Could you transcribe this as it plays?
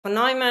Von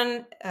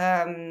Neumann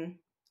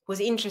was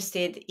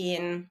interested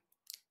in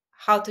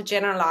how to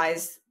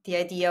generalize the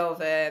idea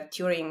of a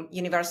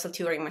universal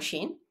Turing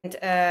machine.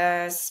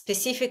 And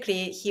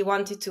specifically, he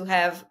wanted to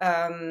have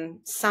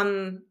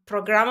some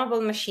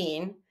programmable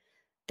machine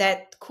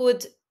that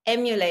could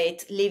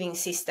emulate living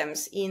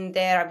systems in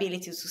their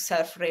ability to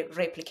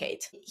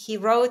self-replicate. He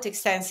wrote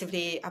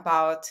extensively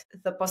about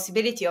the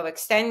possibility of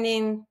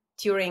extending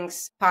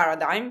Turing's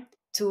paradigm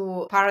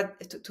to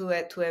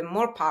a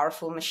more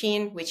powerful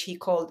machine, which he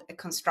called a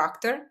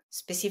constructor,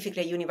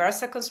 specifically a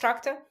universal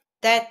constructor,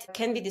 that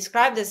can be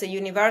described as a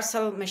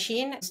universal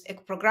machine, a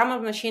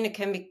programmable machine. It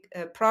can be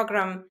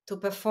programmed to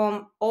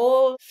perform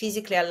all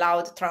physically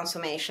allowed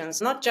transformations,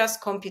 not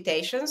just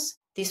computations.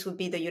 This would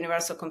be the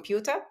universal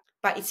computer,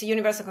 but it's a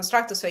universal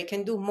constructor, so it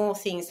can do more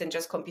things than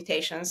just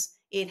computations.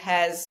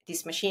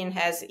 This machine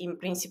has, in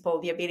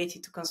principle, the ability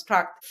to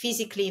construct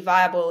physically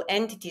viable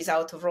entities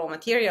out of raw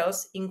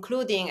materials,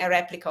 including a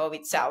replica of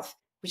itself,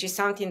 which is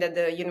something that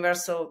the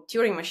universal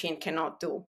Turing machine cannot do.